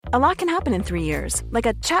A lot can happen in 3 years, like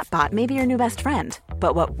a chatbot may be your new best friend.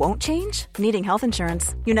 But what won't change? Needing health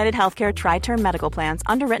insurance. United Healthcare Tri-Term Medical Plans,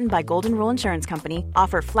 underwritten by Golden Rule Insurance Company,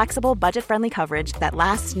 offer flexible, budget-friendly coverage that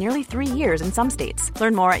lasts nearly 3 years in some states.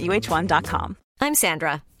 Learn more at uh1.com. I'm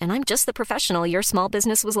Sandra, and I'm just the professional your small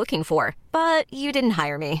business was looking for. But you didn't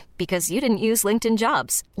hire me because you didn't use LinkedIn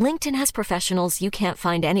Jobs. LinkedIn has professionals you can't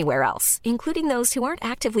find anywhere else, including those who aren't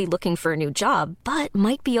actively looking for a new job, but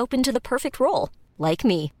might be open to the perfect role, like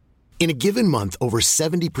me. In a given month, over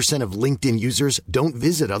 70% of LinkedIn users don't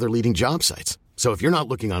visit other leading job sites. So if you're not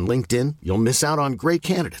looking on LinkedIn, you'll miss out on great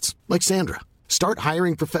candidates like Sandra. Start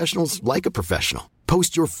hiring professionals like a professional.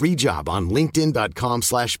 Post your free job on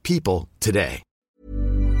linkedin.com/people today.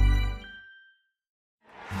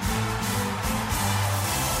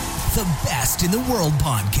 The Best in the World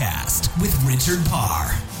podcast with Richard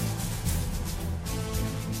Parr.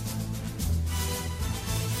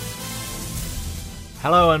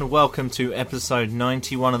 Hello and welcome to episode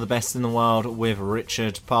 91 of The Best in the World with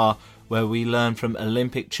Richard Parr, where we learn from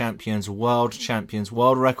Olympic champions, world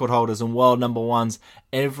record holders and world number ones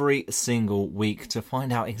every single week to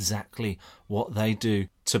find out exactly what they do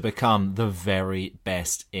to become the very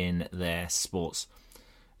best in their sports.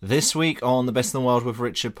 This week on The Best in the World with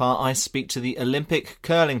Richard Parr, I speak to the Olympic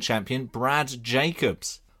curling champion Brad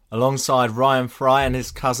Jacobs. Alongside Ryan Fry and his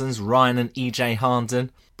cousins Ryan and EJ Harnden,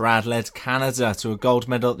 Brad led Canada to a gold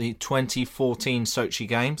medal at the 2014 Sochi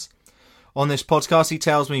Games. On this podcast, he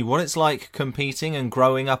tells me what it's like competing and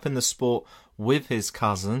growing up in the sport with his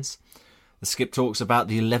cousins. The skip talks about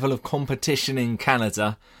the level of competition in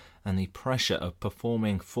Canada and the pressure of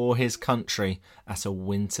performing for his country at a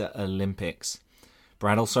Winter Olympics.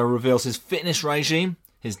 Brad also reveals his fitness regime,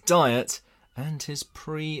 his diet, and his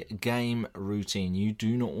pre-game routine. You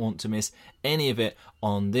do not want to miss any of it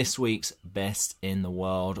on this week's Best in the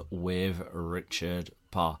World with Richard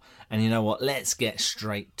Parr. And you know what? Let's get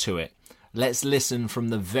straight to it. Let's listen from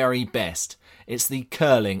the very best. It's the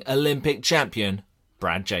curling Olympic champion,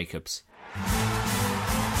 Brad Jacobs.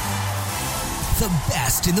 The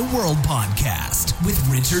Best in the World podcast with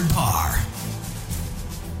Richard Parr.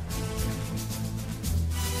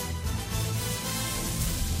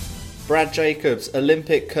 Brad Jacobs,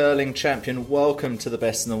 Olympic curling champion, welcome to The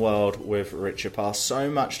Best in the World with Richard Parr. So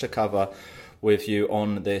much to cover with you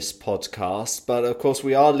on this podcast, but of course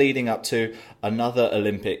we are leading up to another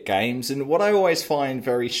Olympic Games, and what I always find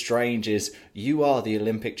very strange is you are the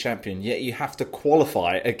Olympic champion, yet you have to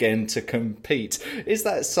qualify again to compete. Is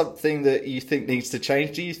that something that you think needs to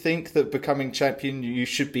change? Do you think that becoming champion you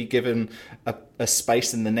should be given a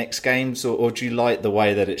space in the next Games, or do you like the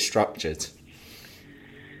way that it's structured?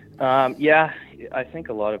 Yeah, I think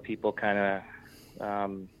a lot of people kind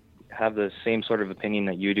of have the same sort of opinion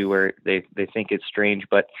that you do, where they think it's strange.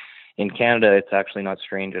 But in Canada, it's actually not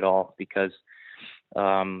strange at all because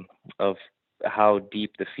of how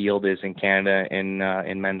deep the field is in Canada in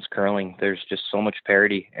men's curling. There's just so much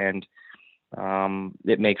parity, and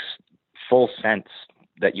it makes full sense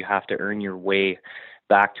that you have to earn your way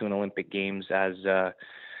back to an Olympic Games as a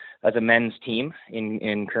men's team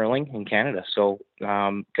in curling in Canada. So,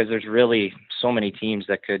 because there's really so many teams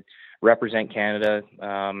that could represent Canada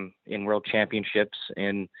in world championships,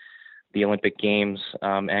 in the Olympic Games,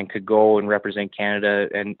 and could go and represent Canada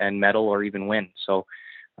and medal or even win. So,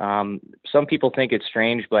 some people think it's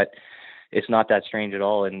strange, but it's not that strange at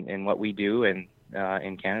all in what we do in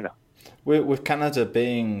Canada. With Canada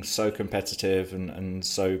being so competitive and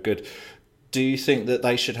so good, do you think that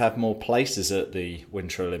they should have more places at the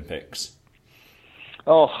Winter Olympics?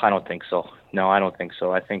 Oh, I don't think so. No, I don't think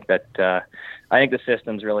so. I think that I think the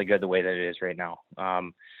system's really good the way that it is right now.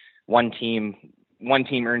 One team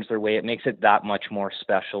earns their way. It makes it that much more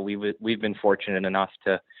special. We've been fortunate enough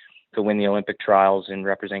to win the Olympic trials and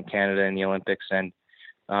represent Canada in the Olympics. And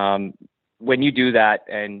when you do that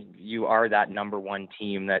and you are that number one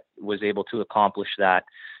team that was able to accomplish that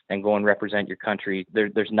and go and represent your country,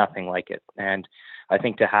 there's nothing like it. And I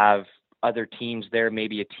think to have other teams there,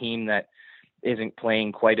 maybe a team that isn't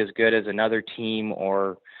playing quite as good as another team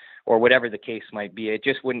or whatever the case might be, it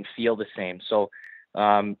just wouldn't feel the same. So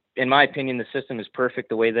in my opinion, the system is perfect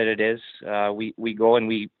the way that it is. We go and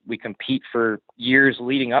we compete for years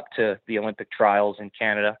leading up to the Olympic trials in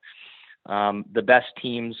Canada. The best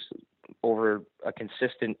teams over a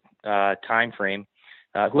consistent time frame,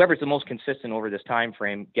 whoever's the most consistent over this time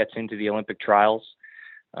frame gets into the Olympic trials,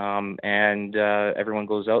 and everyone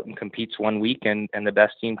goes out and competes 1 week, and the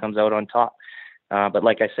best team comes out on top. But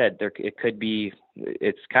like I said,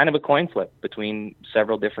 it's kind of a coin flip between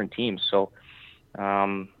several different teams. So,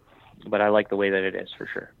 but I like the way that it is for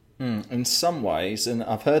sure. In some ways, and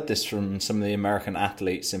I've heard this from some of the American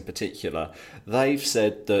athletes in particular, they've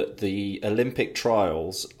said that the Olympic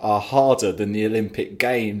trials are harder than the Olympic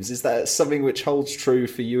Games. Is that something which holds true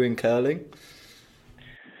for you in curling?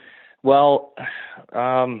 Well,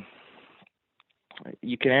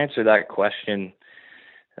 you can answer that question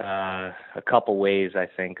a couple ways, I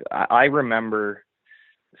think. I remember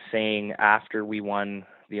saying after we won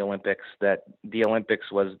the Olympics that the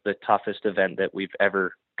Olympics was the toughest event that we've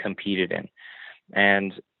ever competed in.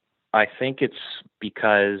 And I think it's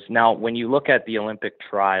because now when you look at the Olympic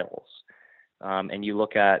trials and you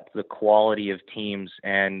look at the quality of teams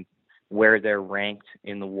and where they're ranked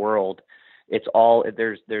in the world, it's all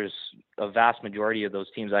there's a vast majority of those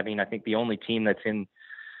teams. I mean, I think the only team that's in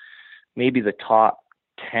maybe the top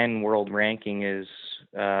 10 world ranking is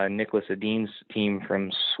Nicholas Edin's team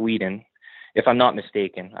from Sweden, if I'm not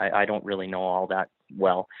mistaken. I don't really know all that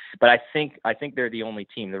well, but I think they're the only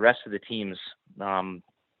team. The rest of the teams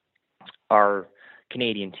are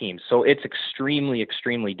Canadian teams. So it's extremely,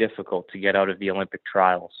 extremely difficult to get out of the Olympic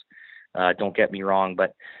trials. Don't get me wrong,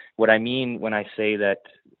 but what I mean when I say that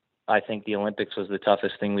I think the Olympics was the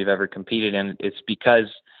toughest thing we've ever competed in, it's because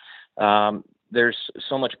there's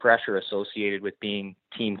so much pressure associated with being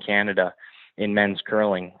Team Canada in men's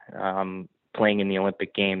curling, playing in the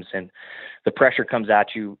Olympic Games, and the pressure comes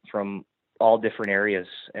at you from all different areas,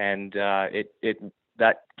 and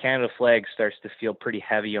that Canada flag starts to feel pretty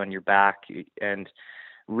heavy on your back. And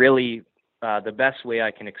really, the best way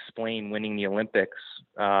I can explain winning the Olympics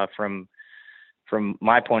from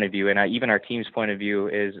my point of view, and even our team's point of view,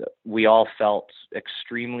 is we all felt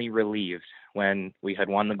extremely relieved when we had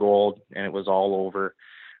won the gold and it was all over.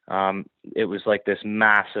 It was like this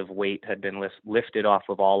massive weight had been lifted off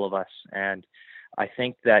of all of us. And I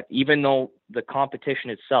think that even though the competition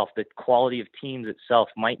itself, the quality of teams itself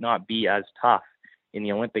might not be as tough in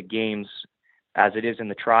the Olympic Games as it is in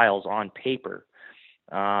the trials on paper,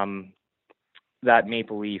 that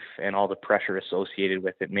Maple Leaf and all the pressure associated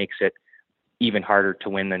with it makes it even harder to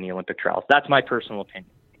win than the Olympic trials. That's my personal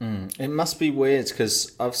opinion. It must be weird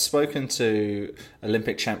because I've spoken to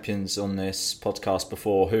Olympic champions on this podcast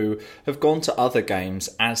before who have gone to other games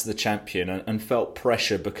as the champion and felt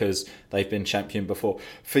pressure because they've been champion before.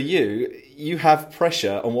 For you, you have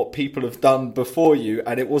pressure on what people have done before you,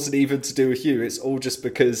 and it wasn't even to do with you. It's all just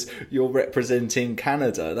because you're representing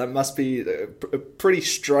Canada. That must be a pretty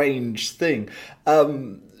strange thing.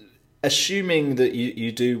 Assuming that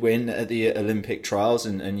you do win at the Olympic trials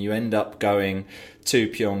and you end up going to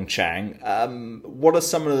Pyeongchang, what are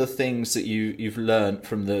some of the things that you've learned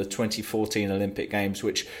from the 2014 Olympic Games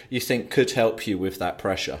which you think could help you with that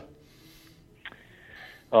pressure?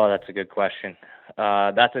 Oh, that's a good question.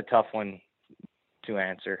 That's a tough one to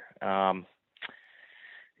answer.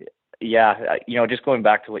 Just going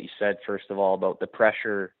back to what you said, first of all, about the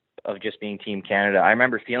pressure of just being Team Canada. I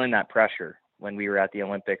remember feeling that pressure when we were at the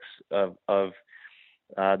Olympics of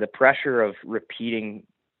the pressure of repeating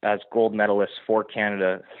as gold medalists for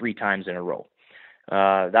Canada 3 times in a row.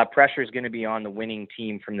 That pressure is going to be on the winning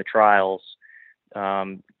team from the trials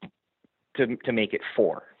to make it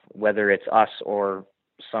 4, whether it's us or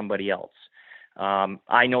somebody else.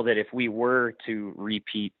 I know that if we were to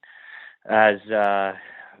repeat as the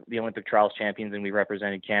Olympic trials champions and we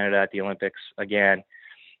represented Canada at the Olympics again,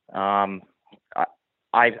 I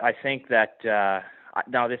think that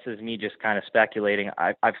now this is me just kind of speculating.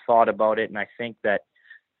 I've thought about it, and I think that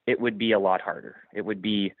it would be a lot harder. It would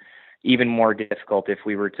be even more difficult if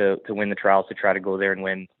we were to win the trials, to try to go there and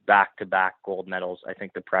win back-to-back gold medals. I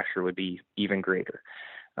think the pressure would be even greater.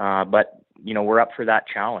 But, we're up for that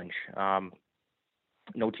challenge.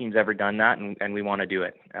 No team's ever done that, and we want to do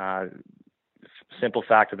it. Simple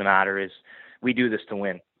fact of the matter is we do this to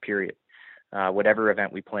win, period, whatever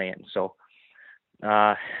event we play in. So,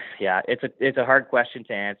 it's a hard question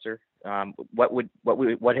to answer.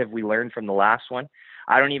 What have we learned from the last one?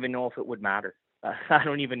 I don't even know if it would matter.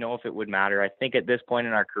 I think at this point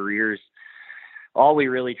in our careers, all we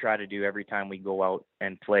really try to do every time we go out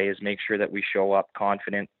and play is make sure that we show up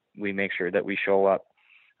confident. We make sure that we show up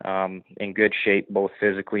in good shape, both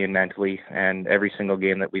physically and mentally. And every single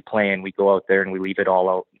game that we play in, we go out there and we leave it all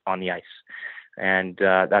out on the ice. And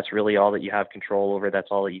that's really all that you have control over. That's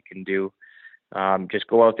all that you can do. Just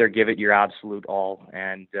go out there, give it your absolute all,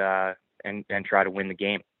 and try to win the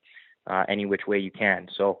game any which way you can.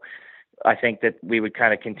 So I think that we would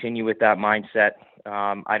kind of continue with that mindset.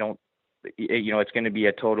 It's going to be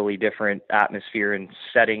a totally different atmosphere and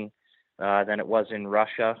setting than it was in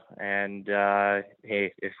Russia. And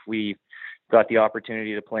hey, if we got the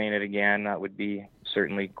opportunity to play in it again, that would be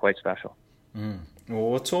certainly quite special.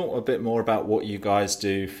 Well, we'll talk a bit more about what you guys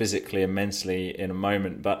do physically and mentally in a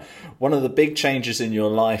moment, but one of the big changes in your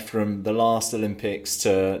life from the last Olympics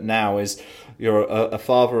to now is you're a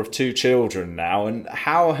father of 2 children now, and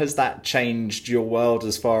how has that changed your world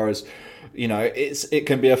as far as, you know, it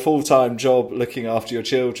can be a full-time job looking after your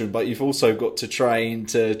children, but you've also got to train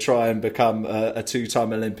to try and become a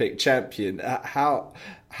 2-time Olympic champion. How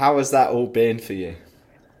has that all been for you?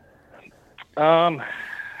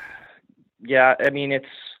 Yeah, I mean,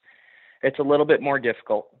 it's a little bit more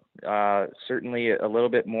difficult. Certainly a little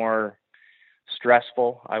bit more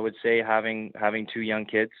stressful, I would say, having 2 young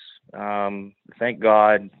kids. Thank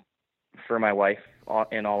God for my wife,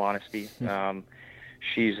 in all honesty.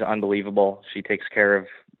 She's unbelievable. She takes care of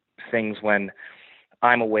things when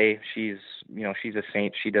I'm away. She's a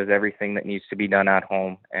saint. She does everything that needs to be done at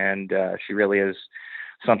home, and she really is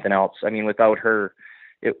something else. I mean, without her,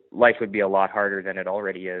 life would be a lot harder than it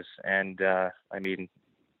already is. And I mean,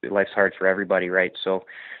 life's hard for everybody, right? So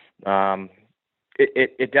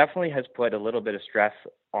it definitely has put a little bit of stress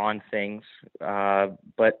on things.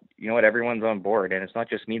 But you know what? Everyone's on board, and it's not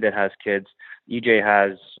just me that has kids. EJ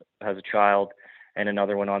has a child and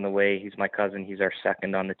another one on the way. He's my cousin. He's our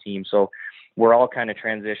second on the team. So we're all kind of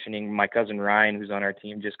transitioning. My cousin Ryan, who's on our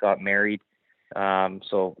team, just got married.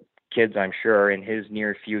 So kids, I'm sure, in his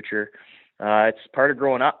near future. It's part of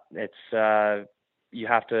growing up. It's you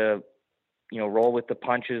have to, roll with the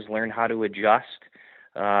punches, learn how to adjust,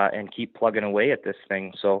 and keep plugging away at this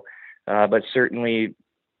thing. So, but certainly,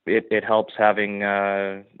 it helps having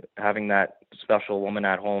that special woman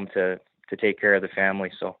at home to take care of the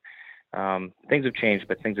family. So, things have changed,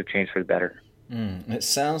 but things have changed for the better. It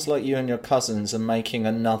sounds like you and your cousins are making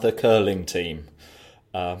another curling team.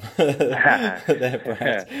 There,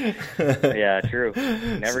 Brad. Yeah, true.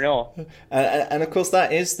 Never know. And of course,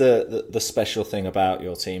 that is the special thing about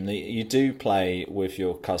your team, that you do play with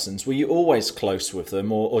your cousins. Were you always close with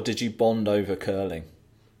them, or did you bond over curling?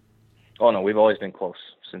 Oh no, we've always been close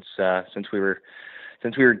since we were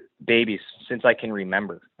babies, since I can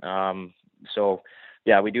remember. So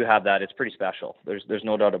yeah, we do have that. It's pretty special. There's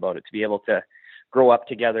no doubt about it. To be able to grow up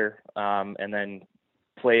together, and then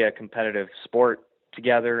play a competitive sport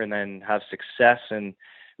together, and then have success and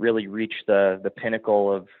really reach the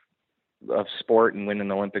pinnacle of sport and win an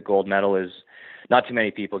Olympic gold medal is not too many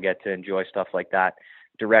people get to enjoy stuff like that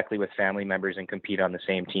directly with family members and compete on the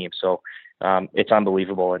same team. So it's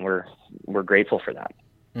unbelievable, and we're grateful for that.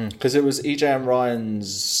 Because it was EJ and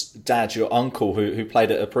Ryan's dad, your uncle, who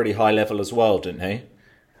played at a pretty high level as well, didn't he?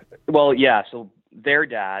 Well, yeah. So their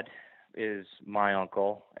dad is my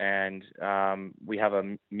uncle, and we have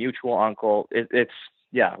a mutual uncle.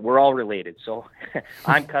 Yeah, we're all related. So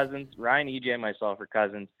I'm cousins. Ryan, EJ, and myself are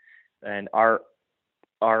cousins, and our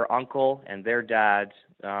uncle and their dad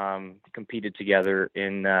competed together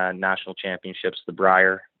in national championships, the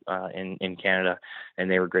Brier in Canada, and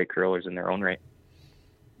they were great curlers in their own right.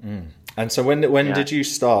 And so when did you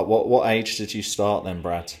start? What age did you start then,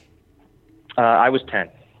 Brad? I was 10.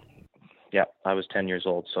 Yeah, I was 10 years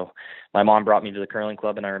old. So my mom brought me to the curling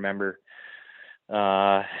club, and I remember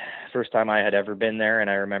first time I had ever been there, and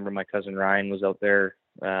I remember my cousin Ryan was out there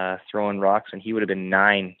throwing rocks, and he would have been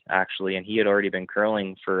 9 actually, and he had already been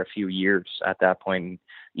curling for a few years at that point. And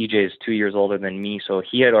EJ is 2 years older than me, so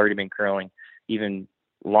he had already been curling even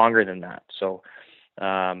longer than that. So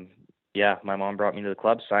yeah, my mom brought me to the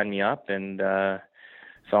club, signed me up, and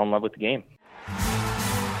fell in love with the game.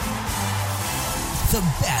 The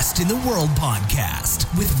Best in the World podcast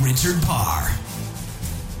with Richard Parr.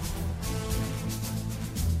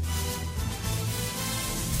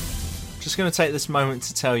 Just going to take this moment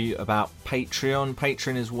to tell you about Patreon.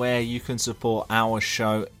 Patreon is where you can support our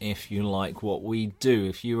show if you like what we do,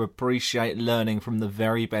 if you appreciate learning from the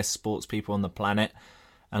very best sports people on the planet.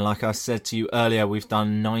 And like I said to you earlier, we've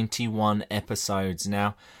done 91 episodes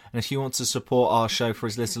now. And if you want to support our show for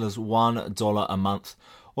as little as $1 a month,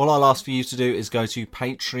 all I'll ask for you to do is go to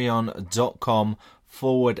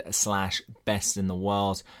patreon.com/best in the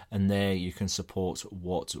world, and there you can support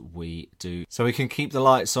what we do, so we can keep the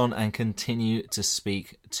lights on and continue to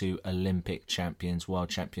speak to Olympic champions,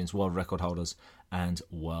 world record holders, and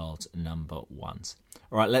world number ones.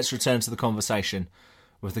 All right, let's return to the conversation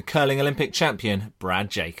with the curling Olympic champion, Brad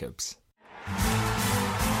Jacobs.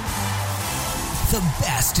 The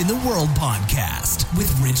Best in the World podcast with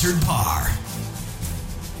Richard Parr.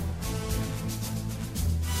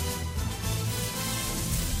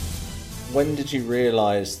 When did you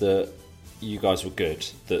realise that you guys were good,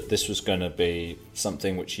 that this was going to be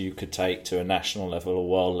something which you could take to a national level, a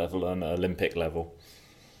world level, and an Olympic level?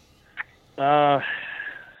 Yeah,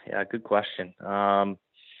 good question.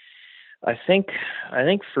 I think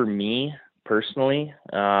for me personally,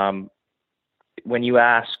 when you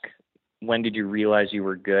ask when did you realize you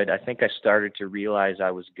were good, I think I started to realize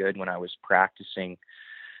I was good when I was practicing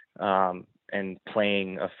and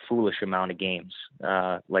playing a foolish amount of games,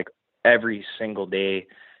 like every single day,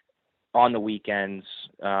 on the weekends,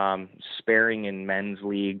 sparing in men's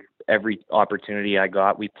league. Every opportunity I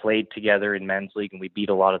got, we played together in men's league, and we beat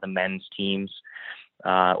a lot of the men's teams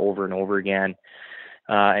over and over again.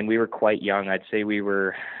 And we were quite young. I'd say we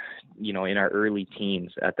were, in our early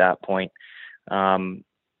teens at that point.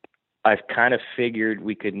 I've kind of figured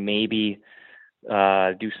we could maybe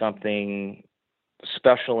do something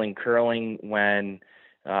special in curling when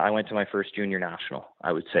I went to my first junior national,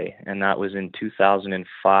 I would say. And that was in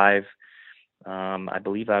 2005. I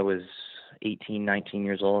believe I was 18, 19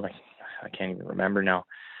 years old. I can't even remember now.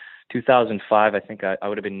 2005, I think I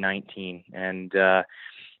would have been 19. And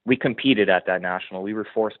we competed at that national. We were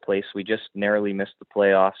fourth place. We just narrowly missed the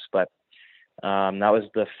playoffs, but that was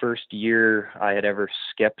the first year I had ever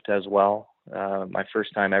skipped as well. My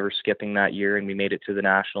first time ever skipping that year, and we made it to the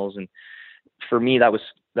nationals. And for me, that was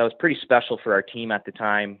pretty special for our team at the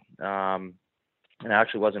time. And I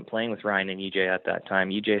actually wasn't playing with Ryan and EJ at that time.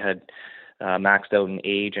 EJ had maxed out in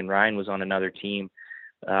age, and Ryan was on another team.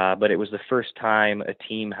 But it was the first time a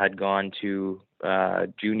team had gone to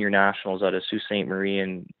junior nationals out of Sault Ste. Marie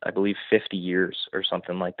in, I believe, 50 years or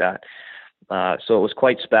something like that. So it was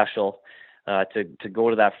quite special to go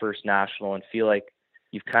to that first national and feel like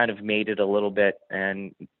you've kind of made it a little bit,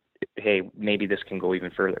 and hey, maybe this can go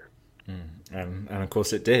even further. And of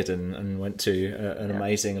course it did, and went to an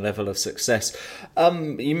amazing level of success.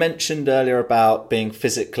 You mentioned earlier about being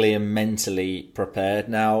physically and mentally prepared.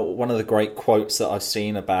 Now, one of the great quotes that I've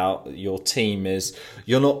seen about your team is,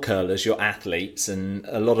 you're not curlers, you're athletes, and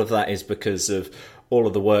a lot of that is because of all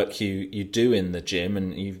of the work you do in the gym,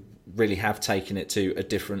 and you really have taken it to a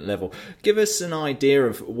different level. Give us an idea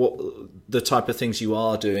of what the type of things you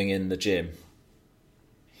are doing in the gym.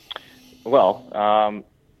 Well,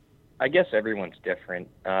 I guess everyone's different.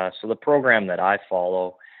 So the program that I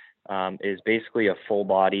follow is basically a full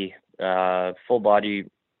body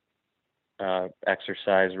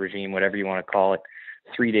exercise regime, whatever you want to call it,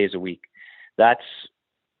 3 days a week. That's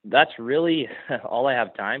really all I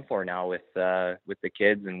have time for now with the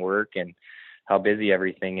kids and work and how busy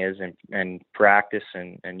everything is, and practice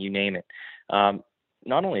and you name it.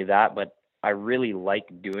 Not only that, but I really like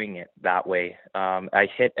doing it that way. I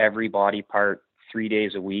hit every body part 3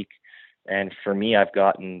 days a week. And for me, I've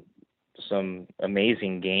gotten some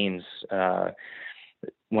amazing gains.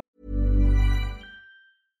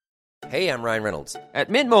 Hey, I'm Ryan Reynolds.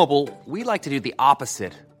 At Mint Mobile, we like to do the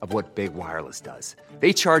opposite of what Big Wireless does.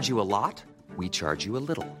 They charge you a lot, we charge you a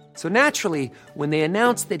little. So naturally, when they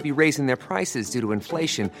announced they'd be raising their prices due to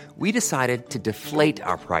inflation, we decided to deflate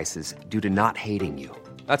our prices due to not hating you.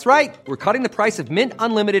 That's right. We're cutting the price of Mint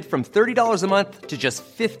Unlimited from $30 a month to just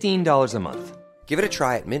 $15 a month. Give it a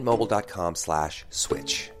try at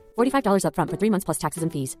mintmobile.com/switch. $45 up front for 3 months plus taxes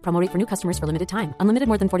and fees. Promo rate for new customers for limited time. Unlimited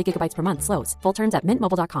more than 40 gigabytes per month slows. Full terms at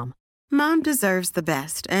mintmobile.com. Mom deserves the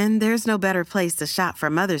best, and there's no better place to shop for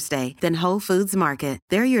Mother's Day than Whole Foods Market.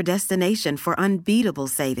 They're your destination for unbeatable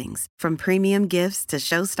savings, from premium gifts to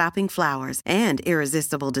show-stopping flowers and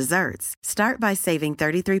irresistible desserts. Start by saving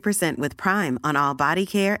 33% with Prime on all body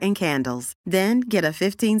care and candles. Then get a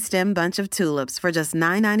 15-stem bunch of tulips for just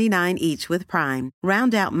 $9.99 each with Prime.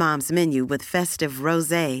 Round out Mom's menu with festive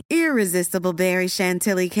rosé, irresistible berry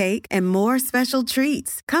chantilly cake, and more special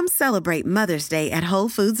treats. Come celebrate Mother's Day at Whole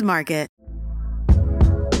Foods Market.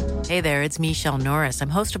 Hey there, it's Michelle Norris. I'm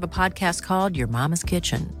host of a podcast called Your Mama's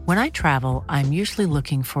Kitchen. When I travel, I'm usually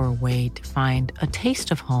looking for a way to find a taste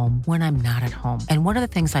of home when I'm not at home. And one of the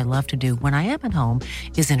things I love to do when I am at home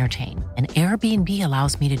is entertain. And Airbnb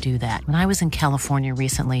allows me to do that. When I was in California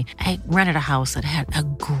recently, I rented a house that had a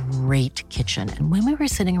great kitchen. And when we were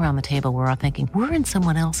sitting around the table, we're all thinking, we're in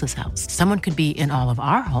someone else's house. Someone could be in all of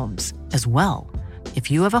our homes as well. If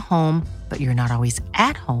you have a home, but you're not always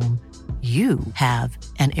at home, you have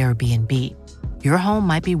an Airbnb. Your home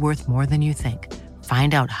might be worth more than you think.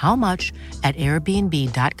 Find out how much at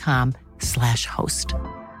airbnb.com/host.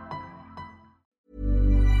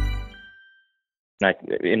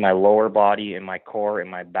 In my lower body, in my core, in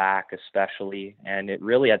my back especially. And it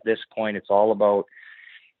really, at this point, it's all about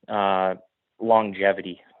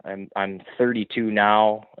longevity. I'm 32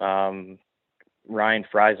 now. Ryan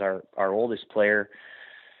Fry's our oldest player.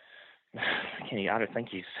 I think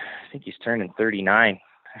he's turning 39.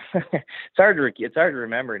 It's hard to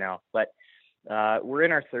remember now, but we're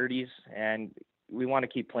in our 30s, and want to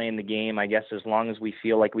keep playing the game, I guess, as long as we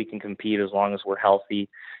feel like we can compete, as long as we're healthy.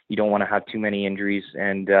 You don't want to have too many injuries,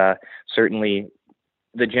 and certainly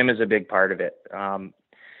the gym is a big part of it.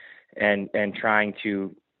 And trying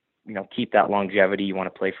to, keep that longevity. You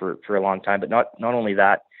want to play for a long time, but not only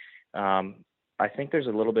that. I think there's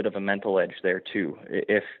a little bit of a mental edge there too.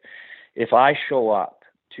 If I show up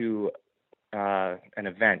to an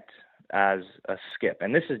event as a skip,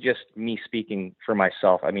 and this is just me speaking for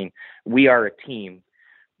myself. I mean, we are a team.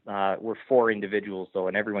 We're 4 individuals though,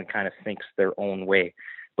 and everyone kind of thinks their own way.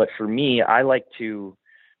 But for me, I like to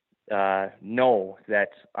know that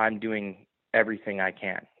I'm doing everything I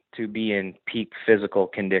can to be in peak physical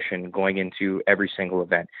condition going into every single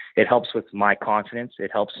event. It helps with my confidence.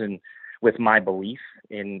 It helps with my belief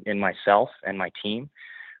in myself and my team.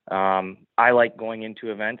 I like going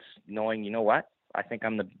into events knowing, you know what? I think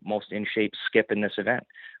I'm the most in shape skip in this event.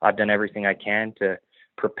 I've done everything I can to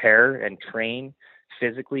prepare and train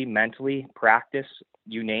physically, mentally, practice,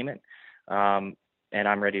 you name it. And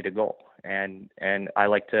I'm ready to go. And I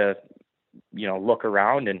like to, look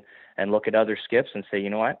around and look at other skips and say, you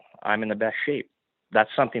know what? I'm in the best shape. That's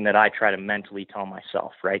something that I try to mentally tell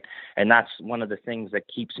myself, right? And that's one of the things that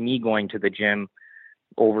keeps me going to the gym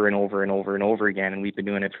over and over and over and over again. And we've been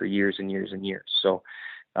doing it for years and years and years. So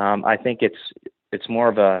I think it's more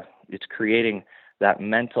of it's creating that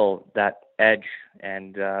that edge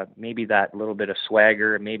and maybe that little bit of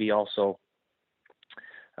swagger, and maybe also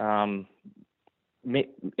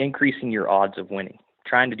increasing your odds of winning,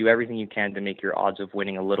 trying to do everything you can to make your odds of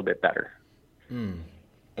winning a little bit better.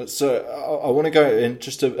 So I want to go in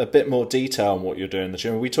just a bit more detail on what you're doing in the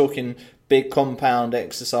gym. Are we talking big compound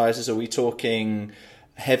exercises? Are we talking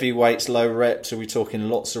heavy weights, low reps? Are we talking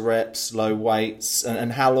lots of reps, low weights?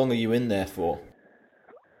 And how long are you in there for?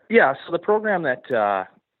 Yeah, so the program that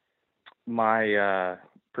my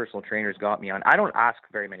personal trainers got me on, I don't ask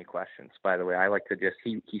very many questions, by the way. I like to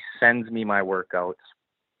he sends me my workouts.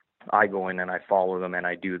 I go in and I follow them and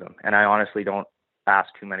I do them. And I honestly don't ask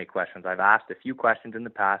too many questions. I've asked a few questions in the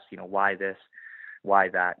past, why this, why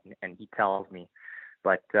that, and he tells me.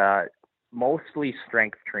 But mostly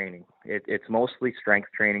strength training. It's mostly strength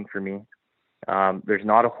training for me. There's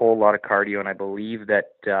not a whole lot of cardio, and I believe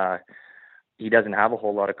that he doesn't have a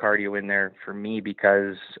whole lot of cardio in there for me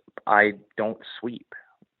because I don't sweep.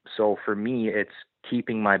 So for me, it's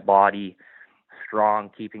keeping my body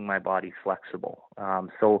strong, keeping my body flexible.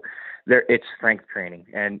 So it's strength training.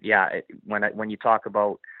 And yeah, when you talk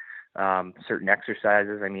about certain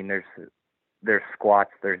exercises, I mean, there's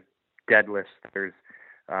squats, there's deadlifts, there's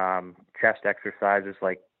chest exercises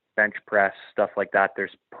like bench press, stuff like that.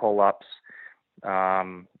 There's pull-ups,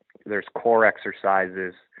 there's core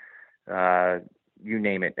exercises, you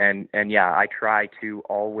name it. And yeah, I try to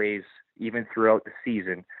always, even throughout the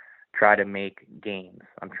season, try to make gains.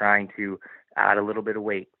 I'm trying to add a little bit of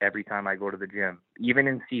weight every time I go to the gym. Even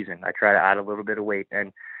in season, I try to add a little bit of weight,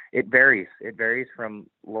 and it varies. It varies from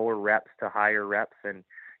lower reps to higher reps. And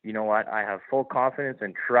you know what? I have full confidence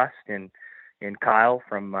and trust in Kyle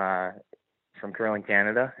from Curling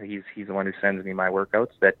Canada. He's the one who sends me my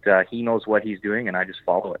workouts, that he knows what he's doing, and I just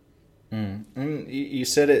follow it. You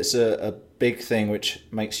said it's a big thing which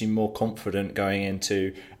makes you more confident going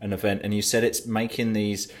into an event, and you said it's making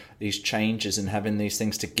these changes and having these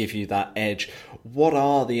things to give you that edge. What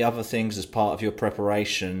are the other things as part of your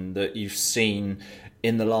preparation that you've seen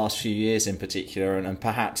in the last few years in particular, and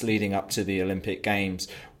perhaps leading up to the Olympic Games?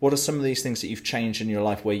 What are some of these things that you've changed in your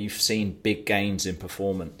life where you've seen big gains in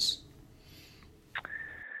performance?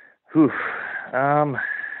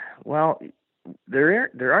 Well, there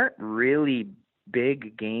aren't really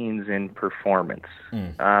big gains in performance.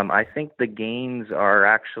 I think the gains are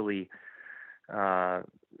actually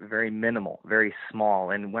very minimal, very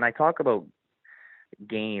small. And when I talk about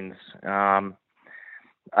gains,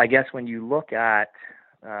 I guess when you look at,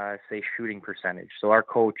 say, shooting percentage. So our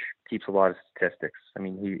coach keeps a lot of statistics. I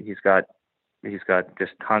mean, he's got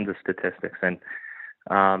just tons of statistics.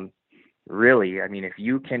 And really, I mean, if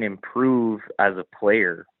you can improve as a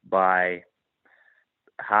player by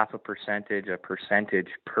half a percentage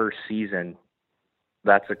per season,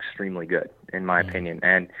 that's extremely good in my opinion.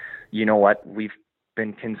 And you know what? We've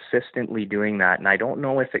been consistently doing that. And I don't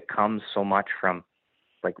know if it comes so much from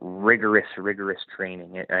like rigorous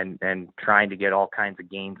training and trying to get all kinds of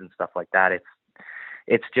gains and stuff like that.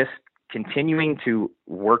 It's just continuing to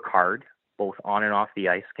work hard, both on and off the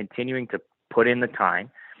ice, continuing to put in the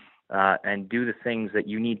time, and do the things that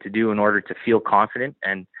you need to do in order to feel confident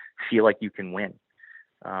and feel like you can win.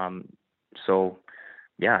 So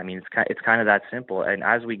yeah, I mean, it's kind of that simple. And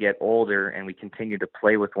as we get older and we continue to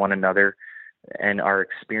play with one another, and our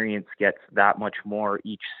experience gets that much more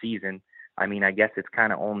each season, I mean, I guess it's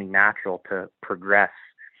kind of only natural to progress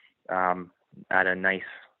at a nice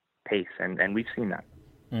pace, and we've seen that.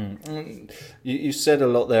 You said a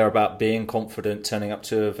lot there about being confident, turning up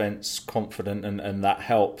to events confident, and that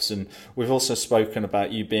helps. And we've also spoken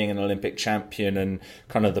about you being an Olympic champion and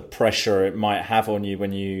kind of the pressure it might have on you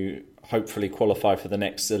when you hopefully qualify for the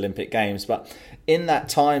next Olympic Games. But in that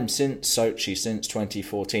time since Sochi, since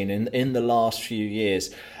 2014, in the last few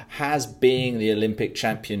years, has being the Olympic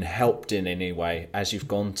champion helped in any way as you've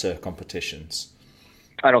gone to competitions?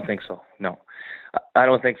 I don't think so. No, I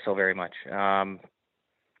don't think so very much.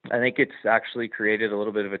 I think it's actually created a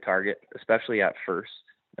little bit of a target, especially at first.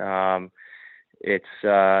 There's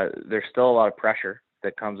still a lot of pressure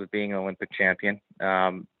that comes with being an Olympic champion.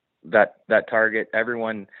 That target,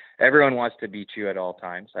 everyone wants to beat you at all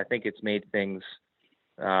times. I think it's made things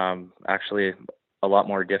actually a lot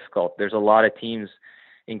more difficult. There's a lot of teams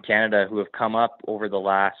in Canada who have come up over the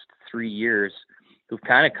last 3 years who've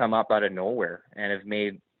kind of come up out of nowhere and have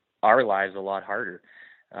made our lives a lot harder.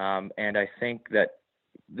 And I think that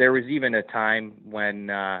there was even a time when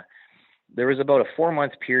there was about a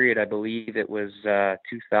 4-month period, I believe it was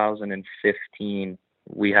 2015,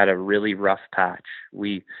 we had a really rough patch.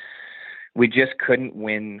 We just couldn't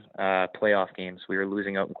win playoff games. We were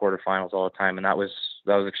losing out in quarterfinals all the time, and that was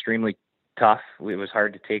extremely tough. It was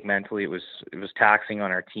hard to take mentally. It was taxing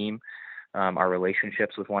on our team, our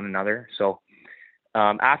relationships with one another. So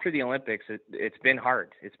after the Olympics, it's been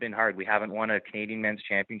hard. It's been hard. We haven't won a Canadian men's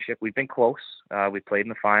championship. We've been close. We played in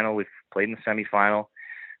the final. We've played in the semifinal.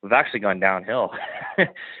 We've actually gone downhill.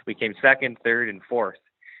 We came second, third, and fourth.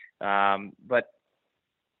 But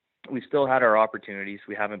we still had our opportunities.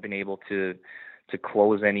 We haven't been able to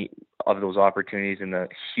close any of those opportunities in the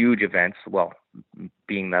huge events, well,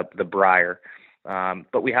 being the Brier.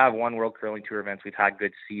 But we have won World Curling Tour events. We've had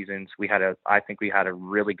good seasons. I think we had a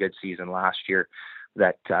really good season last year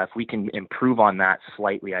that if we can improve on that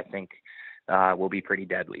slightly, I think we'll be pretty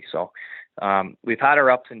deadly. So we've had our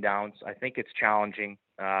ups and downs. I think it's challenging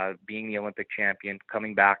being the Olympic champion,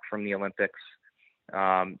 coming back from the Olympics,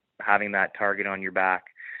 having that target on your back.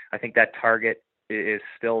 I think that target is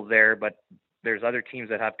still there, but there's other teams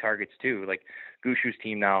that have targets too. Like Gushu's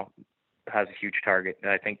team now has a huge target.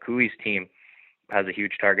 I think Kui's team has a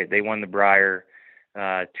huge target. They won the Brier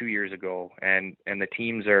 2 years ago, and the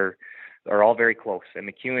teams are all very close. And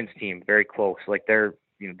McEwen's team very close. Like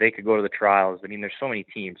they could go to the trials. I mean, there's so many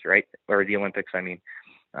teams, right? Or the Olympics, I mean.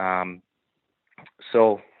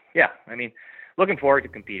 So yeah, I mean, looking forward to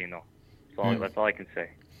competing though. That's all I can say.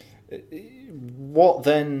 What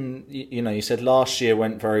then, you said last year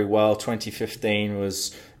went very well. 2015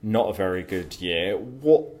 was not a very good year.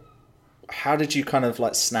 How did you kind of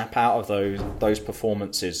like snap out of those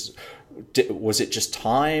performances? Was it just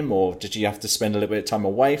time, or did you have to spend a little bit of time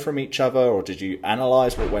away from each other, or did you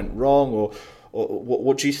analyze what went wrong, or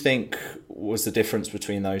what do you think was the difference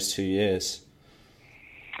between those 2 years?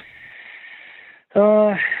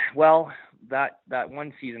 Well, that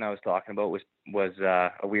one season I was talking about was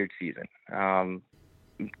a weird season.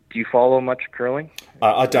 Do you follow much curling?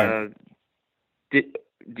 I don't.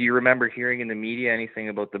 Do you remember hearing in the media anything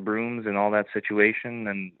about the brooms and all that situation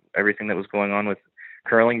and everything that was going on with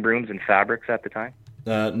curling brooms and fabrics at the time?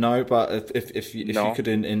 No, but if you could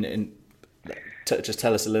just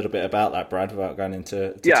tell us a little bit about that, Brad, without going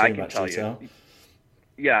into too much detail.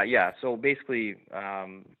 Yeah. So basically,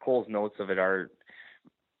 Cole's notes of it are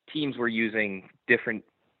teams were using different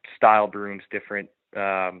style brooms, different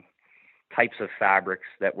types of fabrics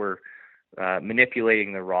that were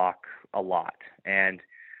manipulating the rock a lot, and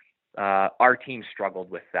our team struggled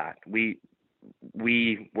with that. We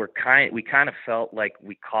kind of felt like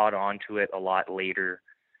we caught on to it a lot later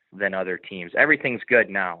than other teams. Everything's good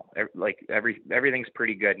now. Everything's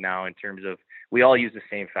pretty good now in terms of we all use the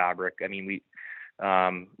same fabric. I mean,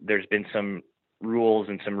 there's been some rules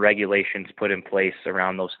and some regulations put in place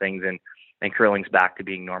around those things, and curling's back to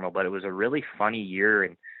being normal. But it was a really funny year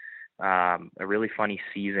and a really funny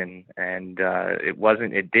season, and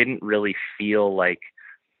it didn't really feel like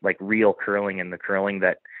real curling and the curling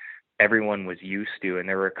that everyone was used to. And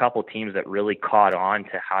there were a couple teams that really caught on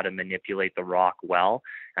to how to manipulate the rock well.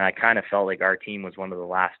 And I kind of felt like our team was one of the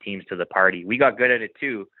last teams to the party. We got good at it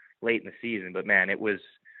too late in the season, but man, it was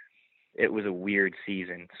a weird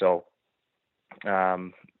season. So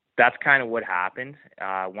that's kind of what happened.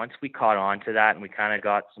 Once we caught on to that and we kind of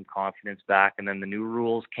got some confidence back, and then the new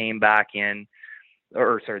rules came the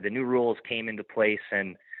new rules came into place,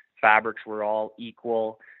 and fabrics were all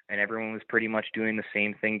equal, and everyone was pretty much doing the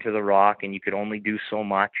same thing to the rock, and you could only do so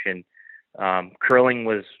much. And curling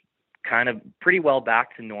was kind of pretty well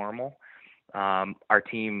back to normal, our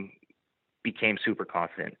team became super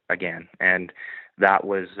confident again. And that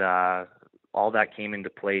was all that came into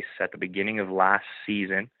place at the beginning of last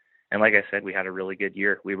season. And like I said, we had a really good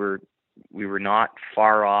year. We were not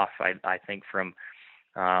far off, I think, from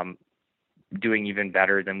doing even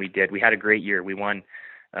better than we did. We had a great year. We won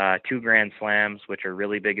 2 Grand Slams, which are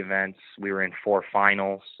really big events. We were in 4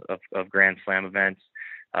 finals of Grand Slam events.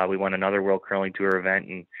 We won another World Curling Tour event,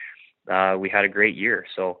 and we had a great year.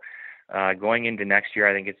 So going into next year,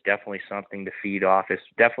 I think it's definitely something to feed off. It's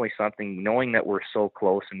definitely something, knowing that we're so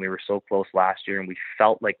close, and we were so close last year, and we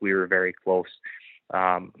felt like we were very close,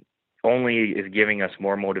 only is giving us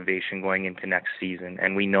more motivation going into next season.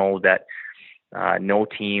 And we know that no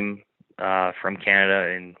team from Canada,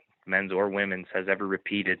 in men's or women's, has ever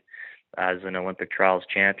repeated as an Olympic trials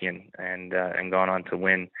champion and gone on to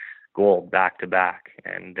win gold back to back.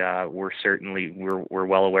 And we're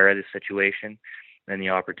well aware of the situation and the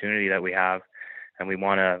opportunity that we have, and we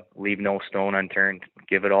want to leave no stone unturned,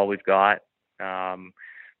 give it all we've got.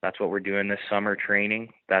 That's what we're doing this summer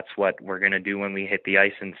training. That's what we're going to do when we hit the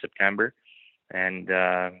ice in September. And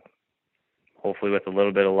hopefully with a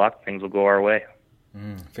little bit of luck, things will go our way.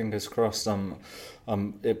 Fingers crossed.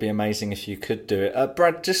 It'd be amazing if you could do it.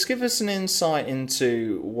 Brad, just give us an insight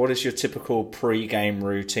into what is your typical pre-game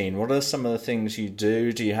routine. What are some of the things you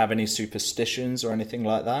do? Do you have any superstitions or anything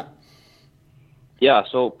like that? Yeah,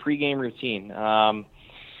 so pre-game routine.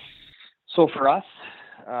 So for us,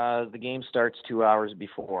 the game starts 2 hours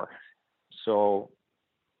before. So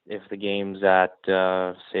if the game's at,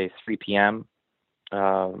 say, 3 p.m.,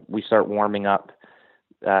 we start warming up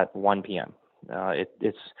at 1 p.m.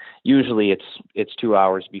 It's usually 2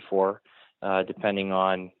 hours before, depending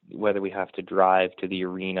on whether we have to drive to the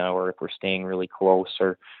arena or if we're staying really close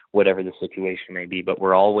or whatever the situation may be. But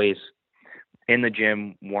we're always in the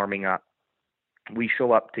gym warming up. We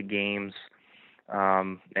show up to games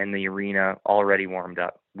and the arena already warmed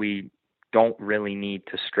up. We don't really need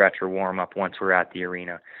to stretch or warm up once we're at the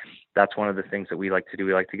arena. That's one of the things that we like to do.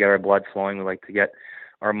 We like to get our blood flowing. We like to get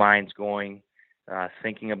our minds going,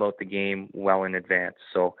 thinking about the game well in advance.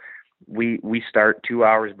 So we start 2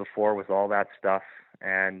 hours before with all that stuff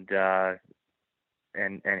and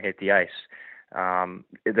hit the ice.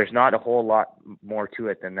 There's not a whole lot more to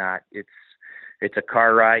it than that. It's a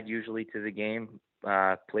car ride usually to the game,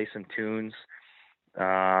 play some tunes.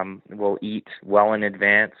 We'll eat well in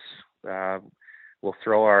advance. We'll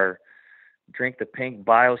drink the pink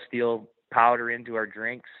BioSteel powder into our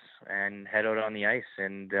drinks and head out on the ice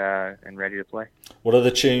and ready to play. What are the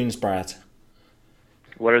tunes, Brad?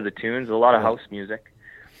 What are the tunes? A lot of house music.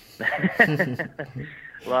 A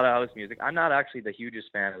lot of house music. I'm not actually the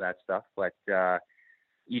hugest fan of that stuff, but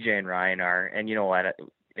EJ and Ryan are. And you know what?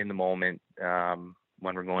 In the moment,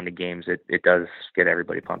 when we're going to games, it does get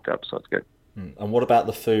everybody pumped up, so it's good. And what about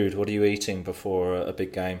the food? What are you eating before a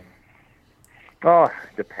big game? Oh,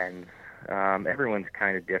 depends. Everyone's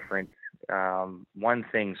kind of different. One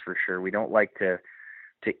thing's for sure, we don't like to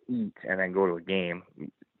eat and then go to a game.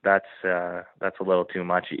 That's a little too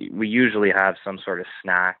much. We usually have some sort of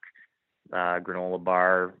snack, granola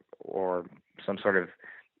bar or some sort of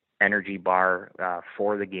energy bar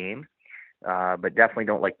for the game. But definitely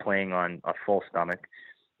don't like playing on a full stomach.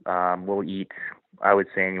 We'll eat, I would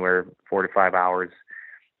say, anywhere 4 to 5 hours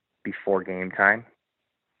before game time,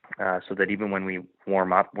 so that even when we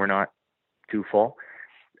warm up, we're not too full.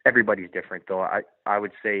 Everybody's different, though. I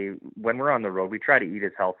would say when we're on the road, we try to eat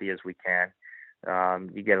as healthy as we can.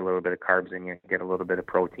 You get a little bit of carbs in you, get a little bit of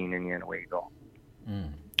protein in you, and away you go.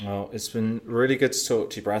 Well, it's been really good to talk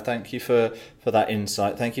to you, Brad. Thank you for that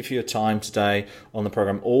insight. Thank you for your time today on the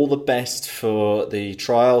program. All the best for the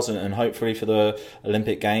trials and hopefully for the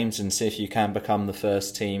Olympic Games, and see if you can become the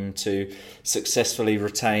first team to successfully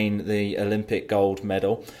retain the Olympic gold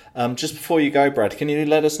medal. Just before you go, Brad, can you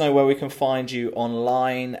let us know where we can find you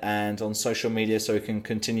online and on social media so we can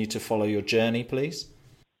continue to follow your journey, please?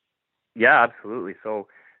 Yeah, absolutely. So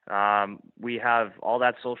we have all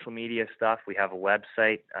that social media stuff. We have a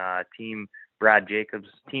website, Team Brad Jacobs,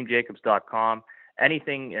 teamjacobs.com.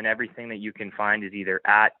 Anything and everything that you can find is either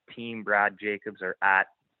at Team Brad Jacobs or at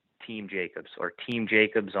Team Jacobs, or Team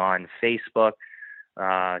Jacobs on Facebook,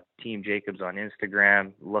 Team Jacobs on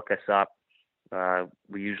Instagram. Look us up.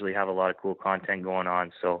 We usually have a lot of cool content going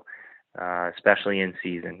on, so especially in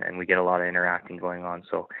season, and we get a lot of interacting going on.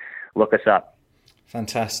 So look us up.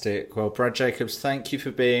 Fantastic. Well, Brad Jacobs, thank you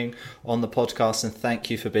for being on the podcast, and thank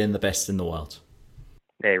you for being the best in the world.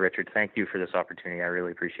 Hey, Richard, thank you for this opportunity. I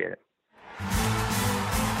really appreciate it.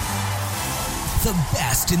 The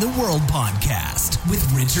Best in the World podcast with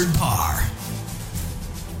Richard Parr.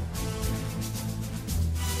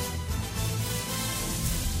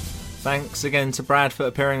 Thanks again to Brad for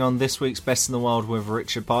appearing on this week's Best in the World with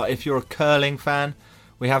Richard Parr. If you're a curling fan,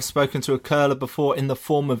 we have spoken to a curler before in the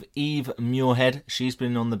form of Eve Muirhead. She's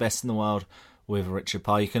been on the Best in the World with Richard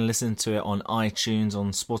Parr. You can listen to it on iTunes,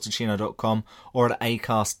 on sportacino.com or at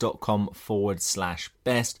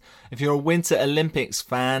acast.com/best. If you're a Winter Olympics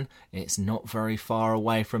fan, it's not very far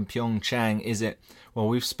away from Pyeongchang, is it? Well,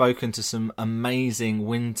 we've spoken to some amazing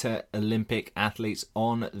Winter Olympic athletes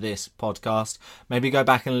on this podcast. Maybe go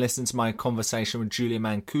back and listen to my conversation with Julia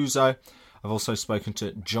Mancuso. I've also spoken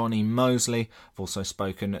to Johnny Mosley. I've also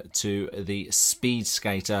spoken to the speed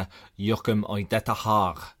skater Joachim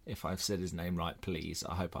Oidetahar. If I've said his name right, please.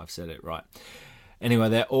 I hope I've said it right. Anyway,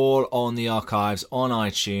 they're all on the archives, on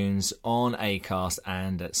iTunes, on Acast,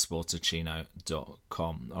 and at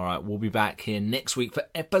sportacino.com. All right, we'll be back here next week for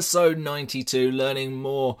episode 92, learning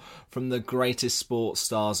more from the greatest sports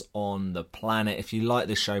stars on the planet. If you like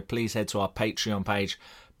this show, please head to our Patreon page,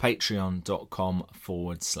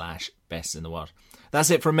 patreon.com/best in the world.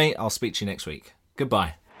 That's it from me. I'll speak to you next week.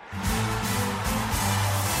 Goodbye.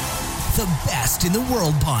 The Best in the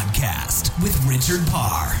World podcast with Richard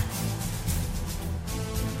Parr.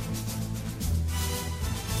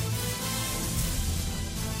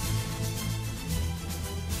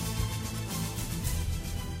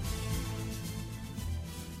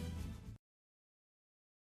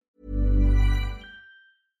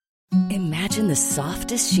 Imagine the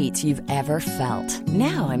softest sheets you've ever felt.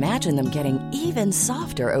 Now imagine them getting even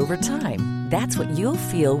softer over time. That's what you'll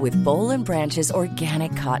feel with Boll & Branch's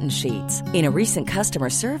organic cotton sheets. In a recent customer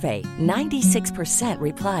survey, 96%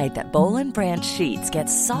 replied that Boll & Branch sheets get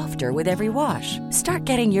softer with every wash. Start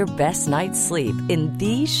getting your best night's sleep in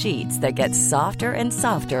these sheets that get softer and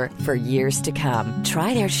softer for years to come.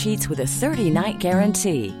 Try their sheets with a 30-night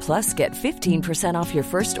guarantee. Plus, get 15% off your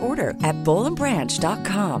first order at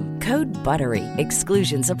bollandbranch.com. Code BUTTERY.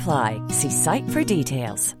 Exclusions apply. See site for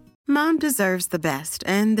details. Mom deserves the best,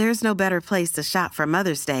 and there's no better place to shop for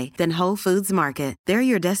Mother's Day than Whole Foods Market. They're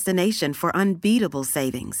your destination for unbeatable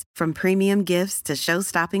savings, from premium gifts to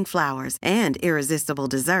show-stopping flowers and irresistible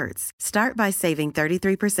desserts. Start by saving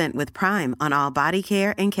 33% with Prime on all body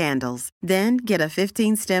care and candles. Then get a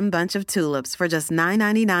 15-stem bunch of tulips for just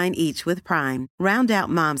 $9.99 each with Prime. Round out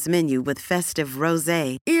Mom's menu with festive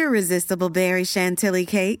rosé, irresistible berry chantilly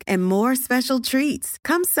cake, and more special treats.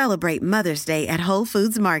 Come celebrate Mother's Day at Whole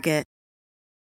Foods Market.